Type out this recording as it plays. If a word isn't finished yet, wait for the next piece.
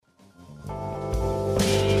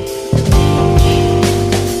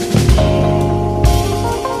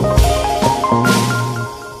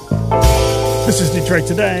Detroit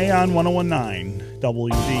Today on 1019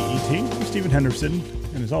 WDET. I'm Stephen Henderson,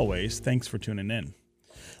 and as always, thanks for tuning in.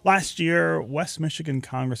 Last year, West Michigan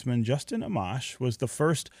Congressman Justin Amash was the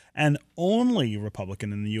first and only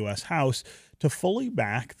Republican in the U.S. House to fully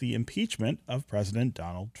back the impeachment of President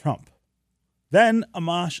Donald Trump. Then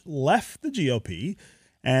Amash left the GOP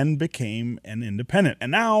and became an independent.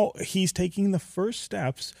 And now he's taking the first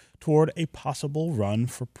steps toward a possible run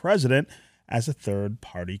for president as a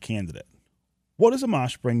third-party candidate. What does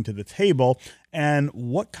Amash bring to the table, and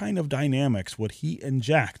what kind of dynamics would he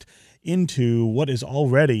inject into what is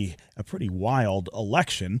already a pretty wild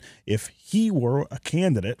election if he were a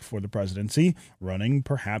candidate for the presidency, running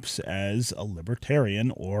perhaps as a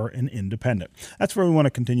libertarian or an independent? That's where we want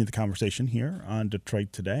to continue the conversation here on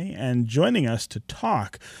Detroit Today. And joining us to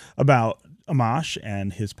talk about Amash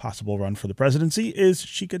and his possible run for the presidency is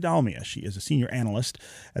Shika Dalmia. She is a senior analyst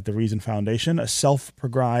at the Reason Foundation, a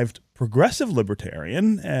self-proclaimed progressive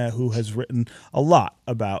libertarian who has written a lot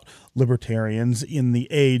about libertarians in the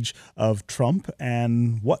age of Trump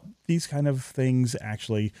and what these kind of things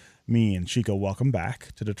actually mean. Shika, welcome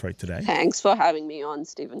back to Detroit Today. Thanks for having me on,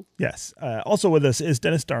 Stephen. Yes. Also with us is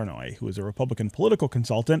Dennis Darnoy, who is a Republican political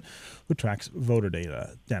consultant who tracks voter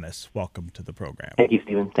data. Dennis, welcome to the program. Thank you,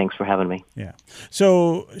 Stephen. Thanks for having me. Yeah.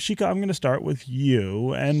 So, Shika, I'm going to start with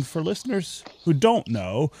you. And for listeners who don't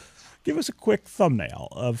know, give us a quick thumbnail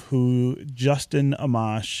of who Justin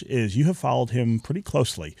Amash is. You have followed him pretty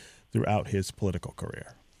closely throughout his political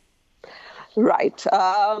career. Right.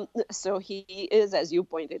 So he is, as you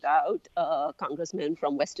pointed out, a congressman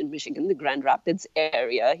from Western Michigan, the Grand Rapids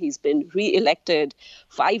area. He's been reelected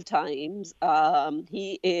 5 times.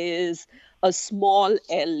 He is a small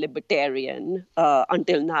L libertarian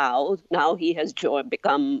until now. Now he has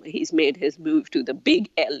he's made his move to the big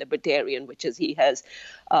L libertarian, which is he has,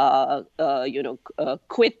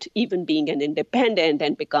 quit even being an independent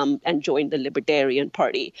and joined the Libertarian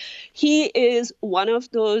Party. He is one of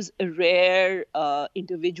those rare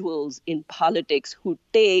individuals in politics who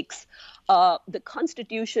takes the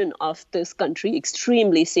Constitution of this country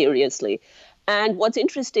extremely seriously. And what's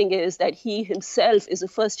interesting is that he himself is a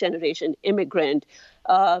first-generation immigrant.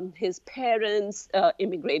 His parents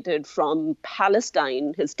immigrated from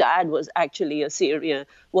Palestine. His dad was actually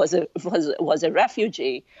was a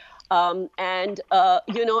refugee.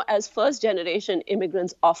 As first-generation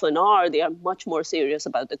immigrants often are, they are much more serious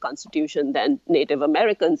about the Constitution than Native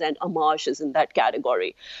Americans, and Amash is in that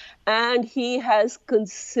category. And he has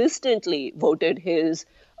consistently voted his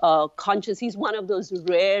conscience. He's one of those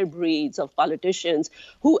rare breeds of politicians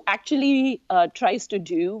who actually tries to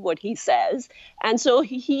do what he says. And so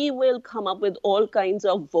he will come up with all kinds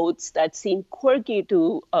of votes that seem quirky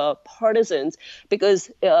to partisans because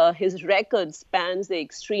his record spans the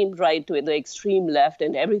extreme right to the extreme left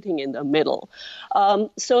and everything in the middle.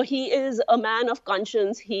 So he is a man of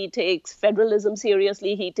conscience. He takes federalism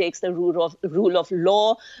seriously. He takes the rule of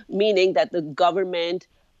law, meaning that the government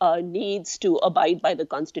needs to abide by the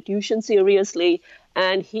Constitution seriously,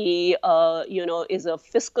 and he, is a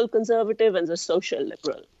fiscal conservative and a social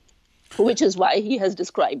liberal, which is why he has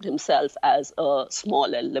described himself as a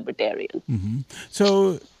small L libertarian. Mm-hmm.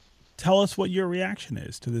 So, tell us what your reaction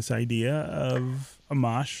is to this idea of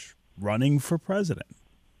Amash running for president.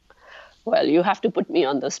 Well, you have to put me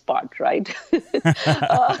on the spot, right? I'm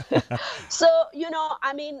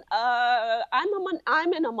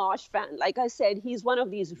an Amash fan. Like I said, he's one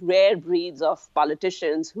of these rare breeds of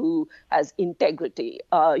politicians who has integrity.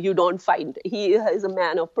 You don't find. He is a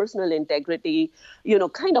man of personal integrity,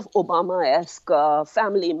 kind of Obama-esque,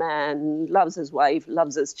 family man, loves his wife,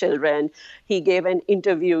 loves his children. He gave an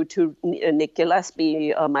interview to Nick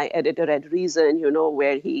Gillespie, my editor at Reason,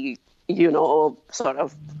 where he sort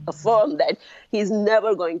of affirm that he's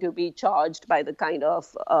never going to be charged by the kind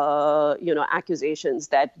of, accusations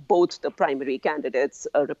that both the primary candidates,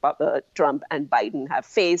 Trump and Biden, have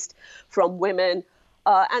faced from women.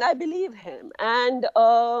 And I believe him. And,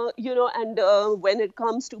 when it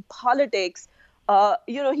comes to politics,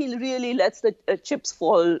 he really lets the chips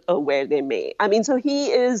fall where they may. I mean, so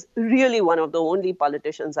he is really one of the only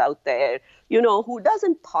politicians out there, who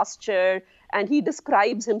doesn't posture, and he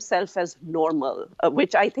describes himself as normal,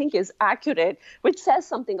 which I think is accurate, which says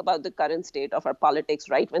something about the current state of our politics,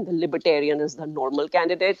 right, when the libertarian is the normal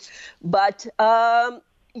candidate. But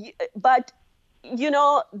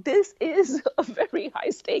this is a very high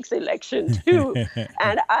stakes election, too.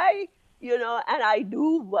 And I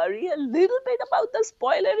do worry a little bit about the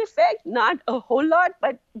spoiler effect, not a whole lot,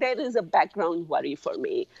 but there is a background worry for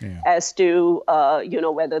me as to,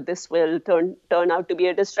 whether this will turn out to be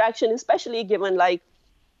a distraction, especially given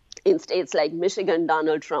in states like Michigan,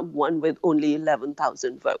 Donald Trump won with only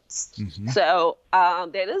 11,000 votes. So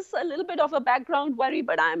there is a little bit of a background worry,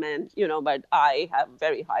 but but I have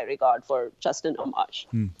very high regard for Justin Amash.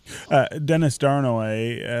 Dennis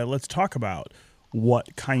Darnaway, let's talk about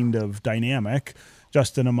what kind of dynamic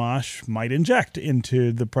Justin Amash might inject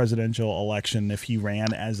into the presidential election if he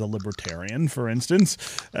ran as a libertarian, for instance.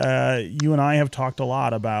 You and I have talked a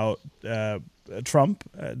lot about Trump,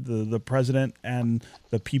 the president, and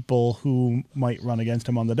the people who might run against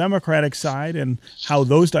him on the Democratic side and how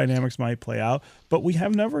those dynamics might play out. But we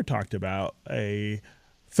have never talked about a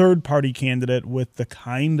third-party candidate with the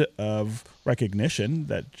kind of recognition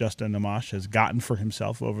that Justin Amash has gotten for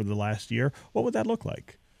himself over the last year. What would that look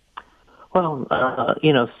like? Well,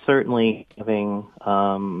 certainly having,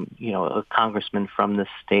 a congressman from the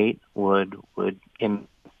state would impact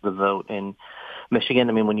the vote in Michigan.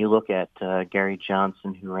 I mean, when you look at Gary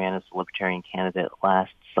Johnson, who ran as a Libertarian candidate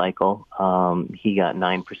last cycle, he got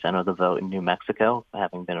 9% of the vote in New Mexico,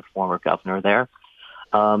 having been a former governor there.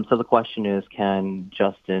 So the question is, can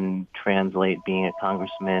Justin translate being a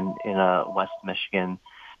congressman in a West Michigan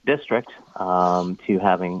district to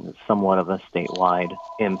having somewhat of a statewide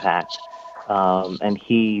impact? And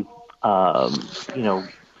he,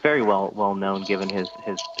 very well known given his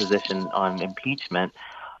position on impeachment.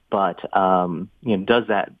 But does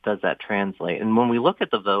that translate? And when we look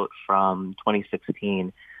at the vote from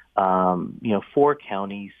 2016, 4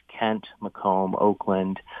 counties, Kent, Macomb,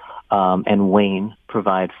 Oakland, and Wayne,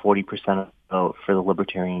 provide 40% of the vote for the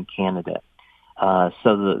Libertarian candidate.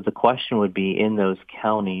 So the question would be, in those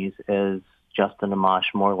counties, is Justin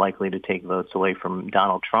Amash more likely to take votes away from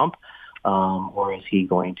Donald Trump, or is he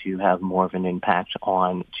going to have more of an impact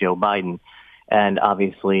on Joe Biden? And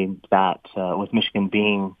obviously, that with Michigan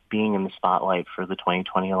being in the spotlight for the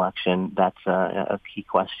 2020 election, that's a key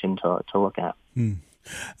question to look at.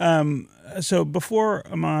 So before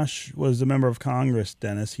Amash was a member of Congress,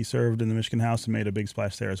 Dennis, he served in the Michigan House and made a big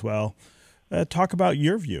splash there as well. Talk about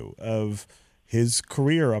your view of his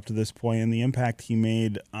career up to this point and the impact he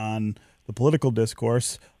made on the political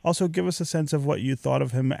discourse. Also, give us a sense of what you thought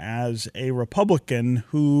of him as a Republican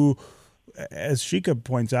who, as Shika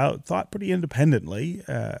points out, thought pretty independently,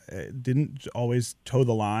 didn't always toe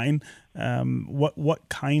the line. What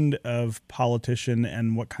kind of politician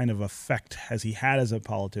and what kind of effect has he had as a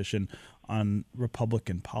politician on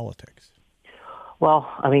Republican politics? Well,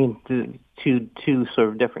 I mean, two sort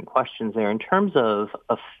of different questions there. In terms of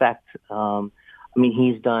effect,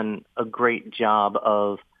 he's done a great job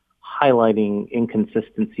of highlighting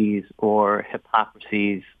inconsistencies or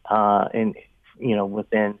hypocrisies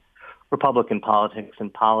within Republican politics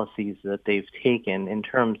and policies that they've taken in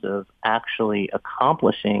terms of actually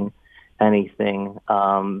accomplishing anything.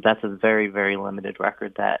 That's a very, very limited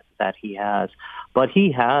record that he has. But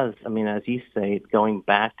he has, as you say, going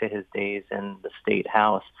back to his days in the state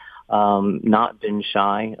house, not been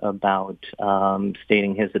shy about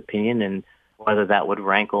stating his opinion, and whether that would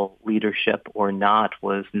rankle leadership or not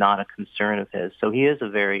was not a concern of his. So he is a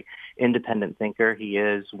very independent thinker. He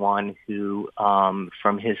is one who,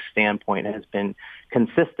 from his standpoint, has been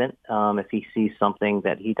consistent. If he sees something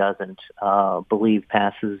that he doesn't believe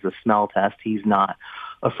passes the smell test, he's not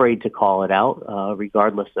afraid to call it out,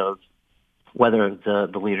 regardless of whether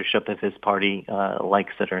the leadership of his party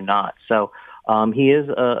likes it or not. So he is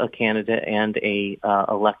a candidate and a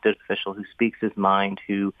elected official who speaks his mind,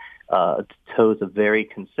 who toes a very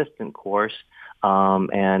consistent course,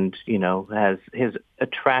 and has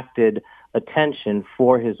attracted attention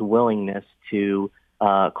for his willingness to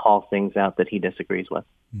call things out that he disagrees with.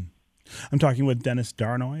 I'm talking with Dennis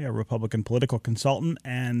Darnaway, a Republican political consultant,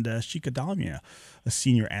 and Shika Dalmia, a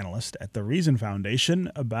senior analyst at the Reason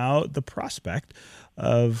Foundation, about the prospect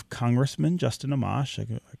of Congressman Justin Amash,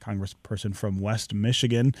 a congressperson from West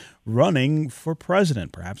Michigan, running for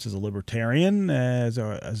president, perhaps as a libertarian, as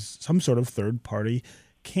some sort of third-party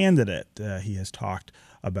candidate. He has talked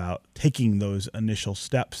about taking those initial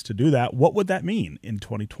steps to do that. What would that mean in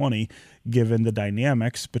 2020, given the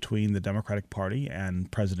dynamics between the Democratic Party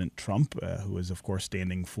and President Trump, who is, of course,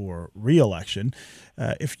 standing for re-election?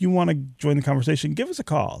 If you want to join the conversation, give us a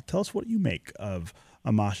call. Tell us what you make of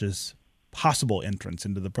Amash's possible entrance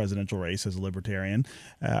into the presidential race as a libertarian.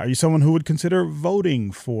 Are you someone who would consider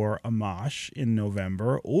voting for Amash in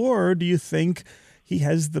November, or do you think he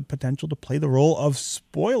has the potential to play the role of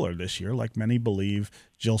spoiler this year, like many believe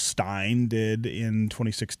Jill Stein did in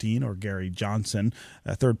 2016, or Gary Johnson,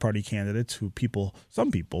 third-party candidates who some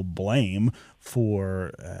people blame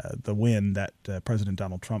for the win that President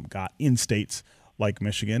Donald Trump got in states like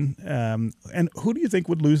Michigan? And who do you think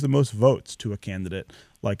would lose the most votes to a candidate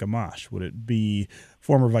like Amash? Would it be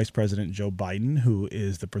former Vice President Joe Biden, who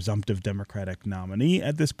is the presumptive Democratic nominee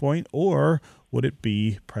at this point, or would it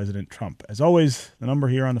be President Trump? As always, the number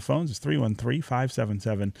here on the phones is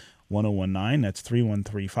 313-577-1019. That's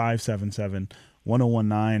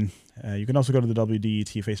 313-577-1019. You can also go to the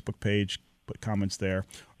WDET Facebook page, put comments there,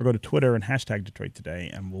 or go to Twitter and hashtag Detroit Today,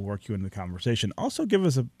 and we'll work you into the conversation. Also, give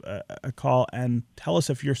us a call and tell us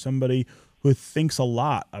if you're somebody who thinks a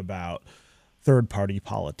lot about third-party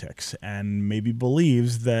politics and maybe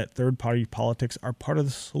believes that third-party politics are part of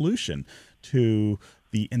the solution to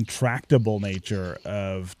the intractable nature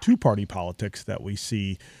of two-party politics that we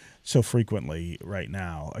see so frequently right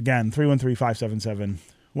now. Again,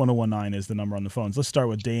 313-577-1019 is the number on the phones. Let's start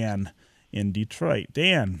with Dan in Detroit.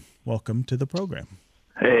 Dan, welcome to the program.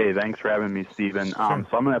 Hey, thanks for having me, Stephen. So I'm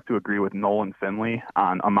going to have to agree with Nolan Finley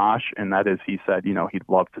on Amash, and that is he said, he'd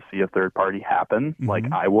love to see a third party happen, like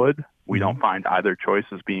I would. We don't find either choice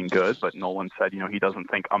as being good, but Nolan said, he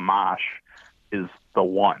doesn't think Amash is the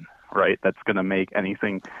one, right, that's going to make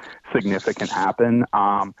anything significant happen.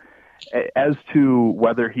 As to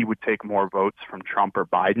whether he would take more votes from Trump or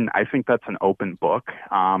Biden, I think that's an open book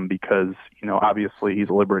because, obviously he's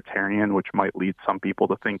a libertarian, which might lead some people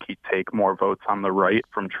to think he'd take more votes on the right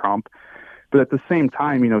from Trump. But at the same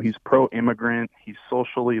time, he's pro-immigrant, he's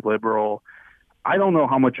socially liberal. I don't know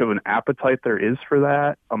how much of an appetite there is for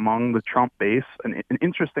that among the Trump base. An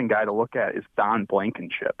interesting guy to look at is Don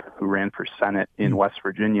Blankenship, who ran for Senate in West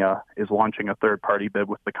Virginia, is launching a third-party bid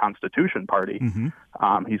with the Constitution Party.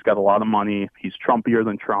 He's got a lot of money. He's Trumpier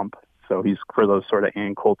than Trump. So he's for those sort of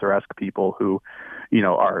Ann Coulter-esque people who,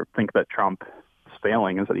 think that Trump is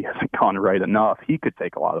failing and that he hasn't gone right enough. He could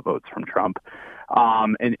take a lot of votes from Trump.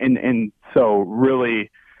 And so really,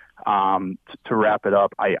 to wrap it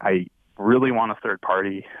up, I really want a third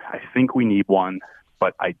party. I think we need one,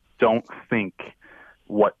 but I don't think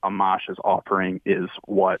what Amash is offering is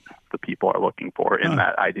what the people are looking for in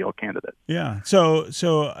that ideal candidate. Yeah. So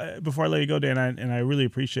before I let you go, Dan, and I really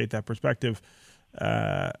appreciate that perspective,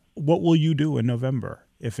 what will you do in November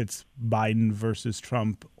if it's Biden versus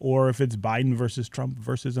Trump, or if it's Biden versus Trump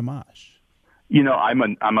versus Amash?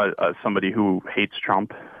 I'm somebody who hates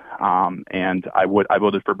Trump. And I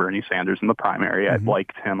voted for Bernie Sanders in the primary. I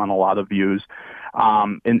liked him on a lot of views. So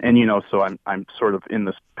I'm sort of in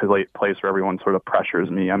this place where everyone sort of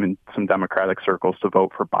pressures me. I'm in some Democratic circles to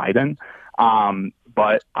vote for Biden.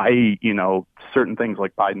 But I, certain things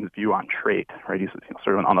like Biden's view on trade, right? He's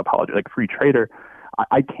sort of an unapologetic free trader.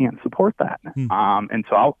 I can't support that. And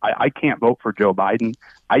so I can't vote for Joe Biden.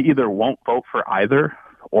 I either won't vote for either,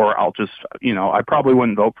 or I'll just, I probably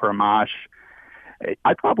wouldn't vote for Amash.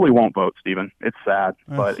 I probably won't vote, Stephen. It's sad,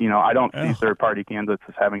 but I don't see third-party candidates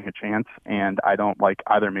as having a chance, and I don't like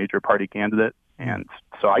either major party candidate, and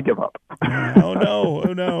so I give up.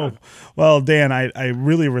 Oh no! Well, Dan, I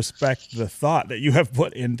really respect the thought that you have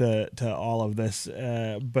put into all of this,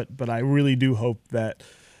 but I really do hope that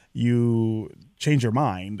you change your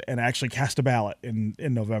mind and actually cast a ballot in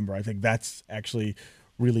November. I think that's actually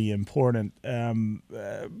really important.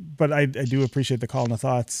 But I do appreciate the call and the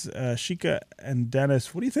thoughts. Shika and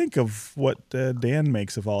Dennis, what do you think of what Dan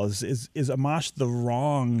makes of all this? Is Amash the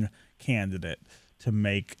wrong candidate to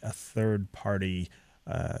make a third party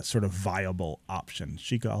sort of viable option?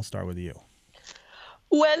 Shika, I'll start with you.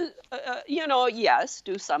 Well, yes,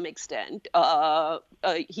 to some extent.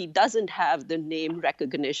 He doesn't have the name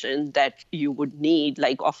recognition that you would need,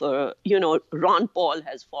 like Ron Paul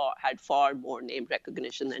had far more name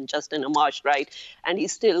recognition than Justin Amash, right? And he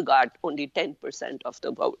still got only 10% of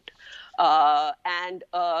the vote. And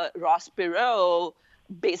Ross Perot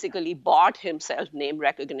basically bought himself name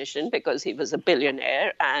recognition because he was a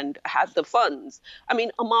billionaire and had the funds. I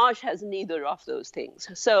mean, Amash has neither of those things.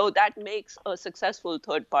 So that makes a successful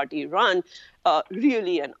third-party run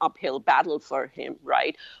really an uphill battle for him,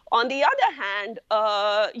 right? On the other hand,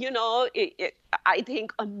 I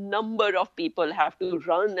think a number of people have to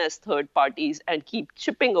run as third parties and keep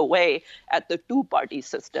chipping away at the two-party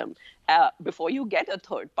system before you get a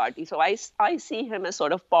third party. So I see him as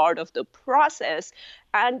sort of part of the process.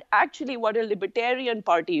 And actually what a Libertarian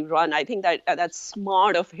Party run, I think that's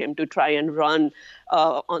smart of him to try and run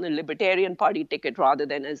on a Libertarian Party ticket rather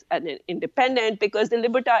than as an independent, because the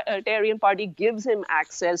Libertarian Party gives him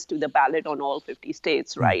access to the ballot on all 50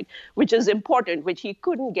 states, right? Which is important, which he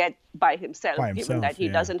couldn't get by himself, given that he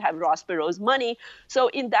doesn't have Ross Perot's money. So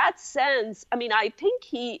in that sense, I mean, I think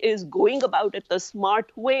he is going about it the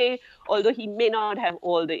smart way, although he may not have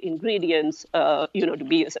all the ingredients, to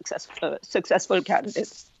be a successful candidate.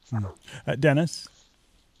 Dennis?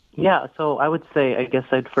 Yeah, so I would say, I guess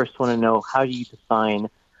I'd first want to know, how do you define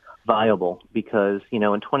viable because, in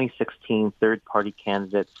 2016, third-party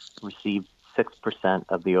candidates received 6%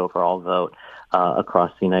 of the overall vote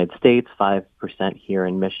across the United States, 5% here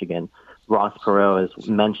in Michigan. Ross Perot, as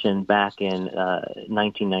mentioned back in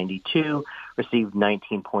 1992, received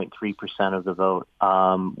 19.3% of the vote,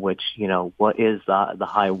 which, what is the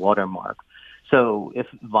high watermark. So if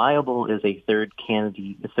viable is a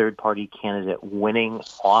third-party candidate winning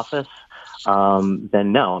office,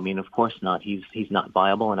 then no. I mean, of course not. He's not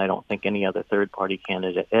viable, and I don't think any other third-party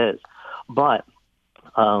candidate is. But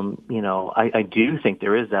I do think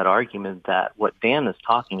there is that argument that what Dan is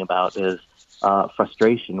talking about is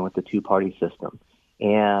frustration with the two-party system.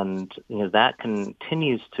 And, that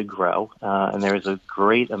continues to grow, and there's a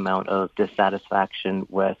great amount of dissatisfaction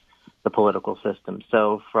with the political system.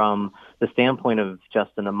 So from the standpoint of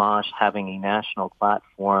Justin Amash having a national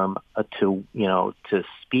platform to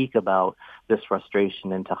speak about this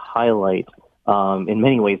frustration and to highlight in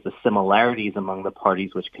many ways the similarities among the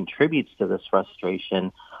parties which contributes to this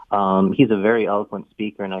frustration, he's a very eloquent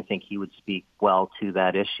speaker, and I think he would speak well to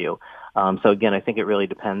that issue. So again, I think it really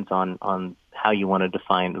depends on how you want to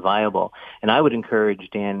define viable. And I would encourage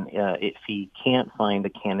Dan, if he can't find a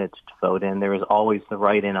candidate to vote in, there is always the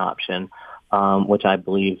write-in option, which I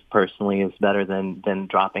believe personally is better than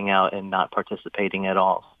dropping out and not participating at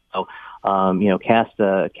all. So, cast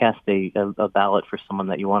a ballot for someone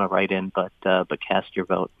that you want to write in, but cast your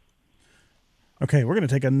vote. Okay, we're going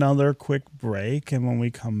to take another quick break, and when we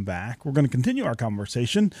come back, we're going to continue our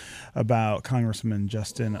conversation about Congressman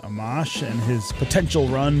Justin Amash and his potential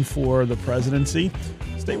run for the presidency.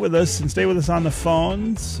 Stay with us, and stay with us on the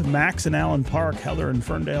phones. Max in Allen Park, Heather in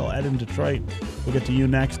Ferndale, Ed in Detroit. We'll get to you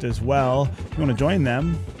next as well. If you want to join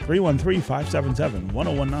them,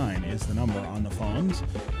 313-577-1019 is the number on the phones.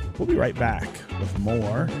 We'll be right back with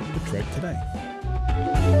more Detroit Today.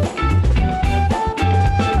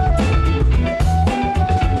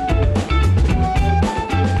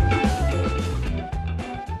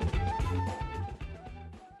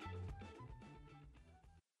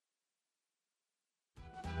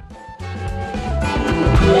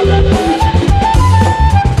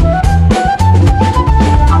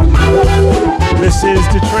 This is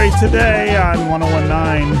Detroit Today on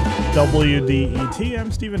 1019 WDET.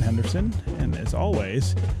 I'm Stephen Henderson, and as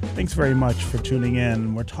always, thanks very much for tuning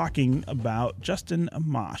in. We're talking about Justin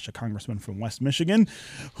Amash, a congressman from West Michigan,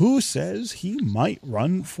 who says he might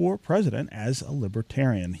run for president as a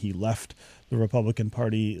libertarian. He left the Republican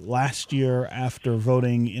Party last year after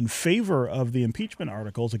voting in favor of the impeachment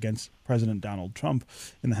articles against President Donald Trump.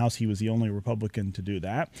 In the House, he was the only Republican to do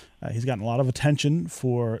that. He's gotten a lot of attention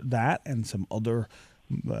for that and some other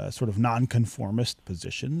sort of nonconformist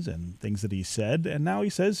positions and things that he said. And now he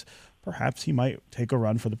says perhaps he might take a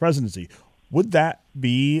run for the presidency. Would that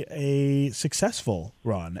be a successful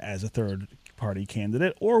run as a third-party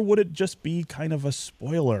candidate, or would it just be kind of a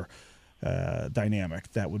spoiler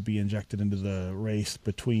dynamic that would be injected into the race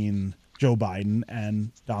between Joe Biden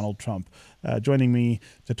and Donald Trump? Joining me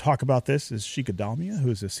to talk about this is Shika Dalmia,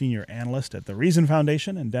 who is a senior analyst at the Reason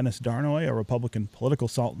Foundation, and Dennis Darnoy, a Republican political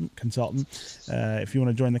consultant. If you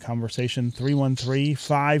want to join the conversation,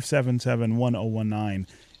 313-577-1019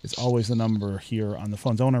 is always the number here on the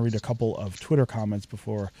phones. I want to read a couple of Twitter comments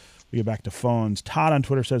before we get back to phones. Todd on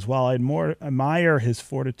Twitter says, while I admire his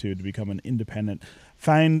fortitude to become an independent,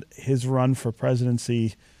 find his run for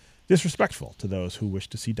presidency disrespectful to those who wish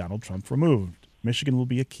to see Donald Trump removed. Michigan will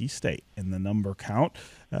be a key state in the number count.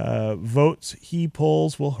 Votes he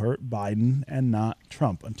pulls will hurt Biden and not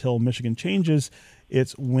Trump. Until Michigan changes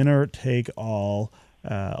its winner-take-all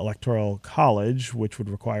electoral college, which would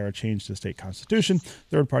require a change to the state constitution,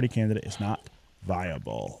 third-party candidate is not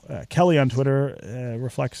viable. Kelly on Twitter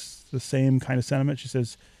reflects the same kind of sentiment. She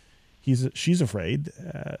says she's afraid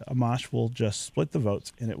Amash will just split the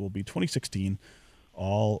votes and it will be 2016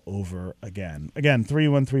 all over again. Again,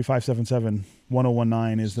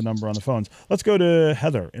 313-577-1019 is the number on the phones. Let's go to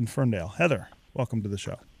Heather in Ferndale. Heather, welcome to the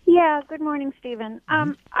show. Yeah, good morning, Stephen.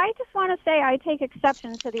 I just want to say I take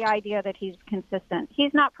exception to the idea that he's consistent.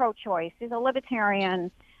 He's not pro-choice. He's a libertarian,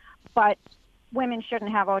 but women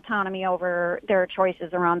shouldn't have autonomy over their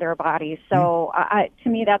choices around their bodies. So to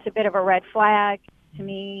me, that's a bit of a red flag. To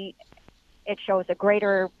me, it shows a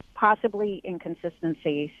greater possibly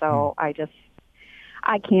inconsistency. So I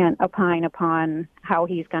can't opine upon how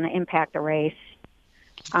he's going to impact the race.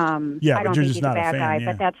 I don't think he's a bad guy,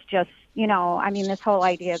 but that's just, this whole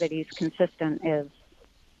idea that he's consistent is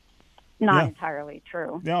not entirely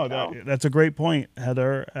true. No, that's a great point,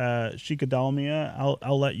 Heather. Shika Dalmia,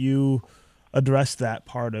 I'll let you address that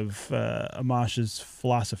part of Amash's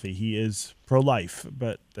philosophy. He is pro-life,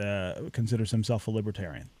 but considers himself a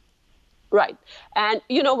libertarian. Right. And,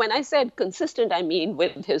 when I said consistent, I mean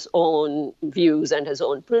with his own views and his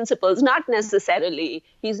own principles, not necessarily,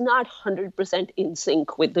 he's not 100% in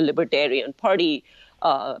sync with the Libertarian Party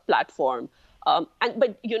platform. But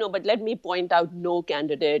let me point out, no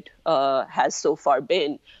candidate has so far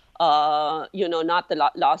been. Not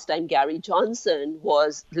the last time Gary Johnson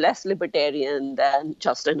was less libertarian than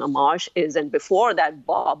Justin Amash is. And before that,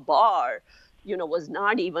 Bob Barr, was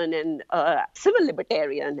not even an civil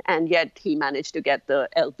libertarian, and yet he managed to get the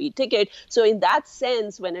LP ticket. So in that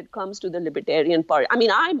sense, when it comes to the Libertarian Party, I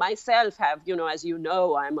mean, I myself have, as you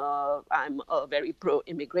know, I'm a very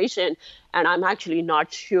pro-immigration, and I'm actually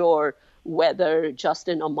not sure whether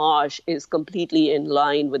Justin Amash is completely in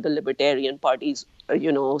line with the Libertarian Party's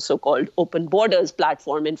so-called open borders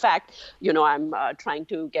platform. In fact, I'm trying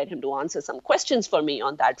to get him to answer some questions for me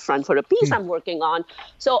on that front for a piece I'm working on.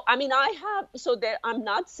 So, I mean, I'm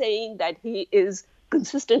not saying that he is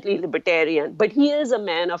consistently libertarian, but he is a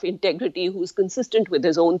man of integrity who's consistent with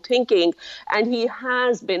his own thinking, and he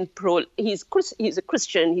has been he's a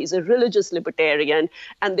Christian, he's a religious libertarian,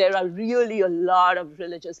 and there are really a lot of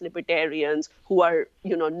religious libertarians who are,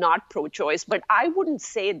 not pro-choice, but I wouldn't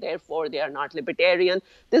say therefore they are not libertarian.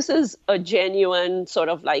 This is a genuine sort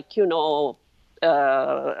of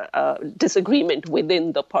disagreement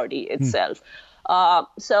within the party itself.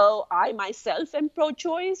 So I myself am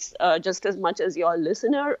pro-choice, just as much as your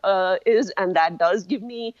listener is, and that does give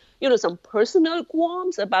me, some personal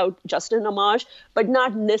qualms about Justin Amash, but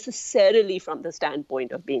not necessarily from the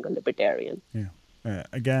standpoint of being a libertarian. Yeah.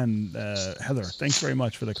 Again, Heather, thanks very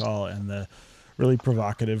much for the call and the really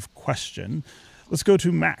provocative question. Let's go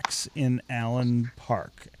to Max in Allen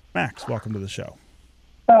Park. Max, welcome to the show.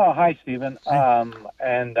 Oh, hi, Stephen,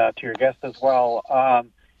 and to your guest as well.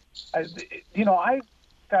 I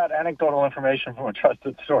got anecdotal information from a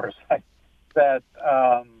trusted source that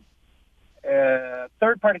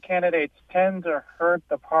third-party candidates tend to hurt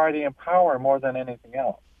the party in power more than anything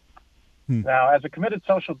else. Now, as a committed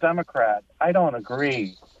social democrat, I don't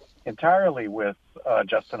agree entirely with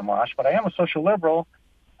Justin Amash, but I am a social liberal.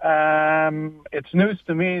 It's news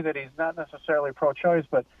to me that he's not necessarily pro-choice,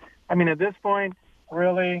 but, I mean, at this point,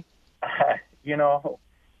 really,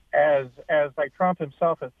 as like Trump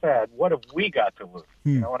himself has said, what have we got to lose?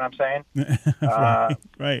 You know what I'm saying?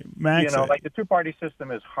 Right. Max, like the two-party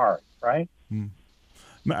system is hard, right?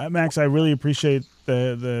 Max, I really appreciate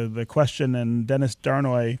the question, and Dennis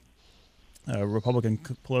Darnoy, a Republican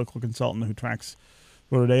political consultant who tracks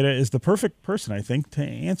voter data, is the perfect person, I think, to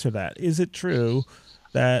answer that. Is it true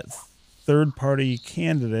that third-party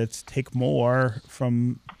candidates take more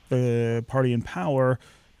from the party in power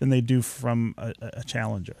than they do from a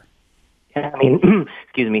challenger? Yeah, I mean,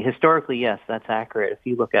 excuse me. Historically, yes, that's accurate. If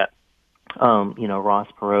you look at, Ross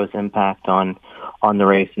Perot's impact on the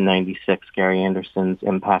race in '96, Gary Anderson's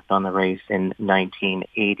impact on the race in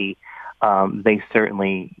 1980, they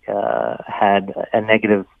certainly had a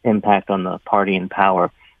negative impact on the party in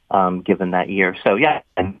power given that year. So, yeah,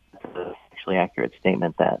 that's an actually accurate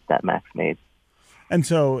statement that Max made. And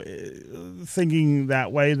so thinking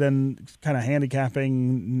that way, then kind of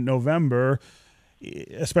handicapping November,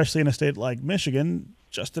 especially in a state like Michigan,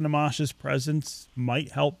 Justin Amash's presence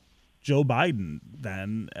might help Joe Biden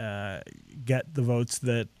then get the votes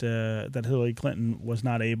that Hillary Clinton was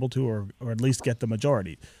not able to, or at least get the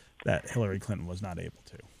majority that Hillary Clinton was not able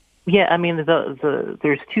to. Yeah, I mean,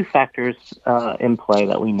 there's two factors in play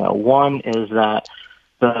that we know. One is that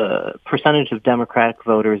the percentage of Democratic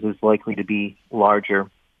voters is likely to be larger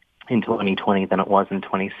in 2020 than it was in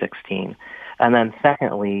 2016. And then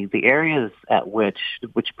secondly, the areas at which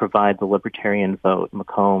provide the Libertarian vote,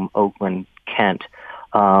 Macomb, Oakland, Kent,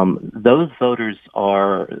 those voters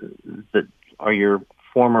are your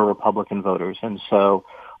former Republican voters. And so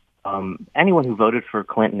anyone who voted for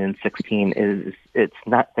Clinton in 16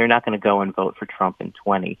 they're not going to go and vote for Trump in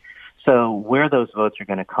 20. So where those votes are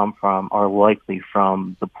going to come from are likely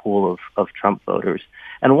from the pool of Trump voters.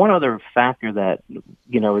 And one other factor that,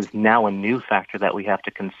 is now a new factor that we have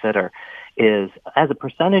to consider is as a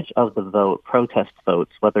percentage of the vote, protest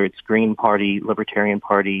votes, whether it's Green Party, Libertarian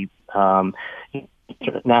Party,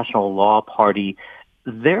 National Law Party,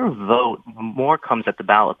 their vote more comes at the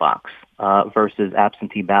ballot box versus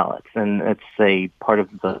absentee ballots. And it's a part of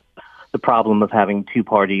the problem of having two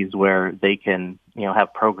parties where they can,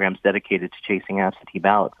 have programs dedicated to chasing absentee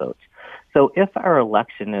ballot votes. So if our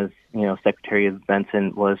election, as, Secretary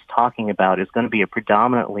Benson was talking about, is going to be a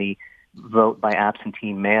predominantly vote by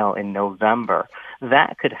absentee mail in November,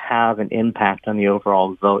 that could have an impact on the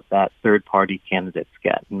overall vote that third-party candidates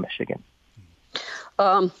get in Michigan.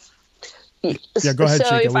 Yeah, go ahead,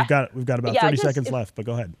 Sheikha. We've got about 30 seconds left, but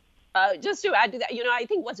go ahead. Just to add to that, I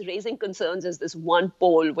think what's raising concerns is this one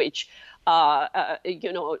poll which, said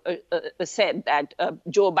that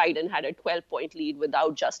Joe Biden had a 12-point lead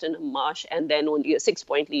without Justin Amash and then only a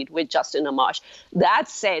 6-point lead with Justin Amash. That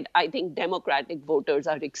said, I think Democratic voters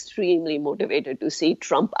are extremely motivated to see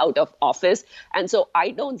Trump out of office. And so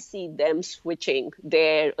I don't see them switching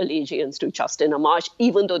their allegiance to Justin Amash,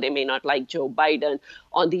 even though they may not like Joe Biden.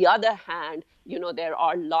 On the other hand, there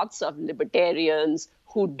are lots of libertarians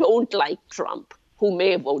who don't like Trump, who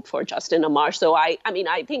may vote for Justin Amash. So I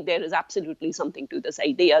think there is absolutely something to this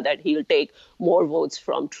idea that he'll take more votes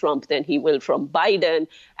from Trump than he will from Biden.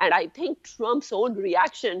 And I think Trump's own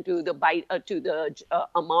reaction to the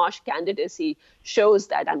Amash candidacy shows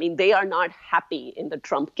that. They are not happy in the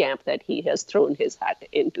Trump camp that he has thrown his hat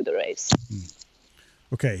into the race.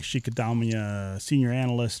 Okay, Shika Dalmia, senior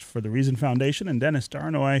analyst for the Reason Foundation, and Dennis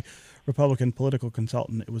Darnoy, Republican political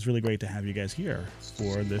consultant. It was really great to have you guys here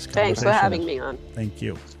for this conversation. Thanks for having me on. Thank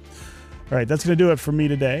you. All right, that's going to do it for me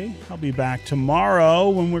today. I'll be back tomorrow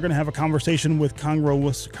when we're going to have a conversation with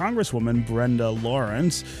Congresswoman Brenda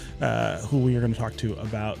Lawrence, who we are going to talk to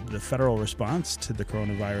about the federal response to the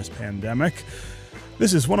coronavirus pandemic.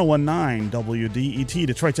 This is 101.9 WDET,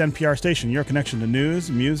 Detroit's NPR station, your connection to news,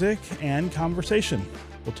 music, and conversation.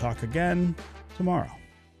 We'll talk again tomorrow.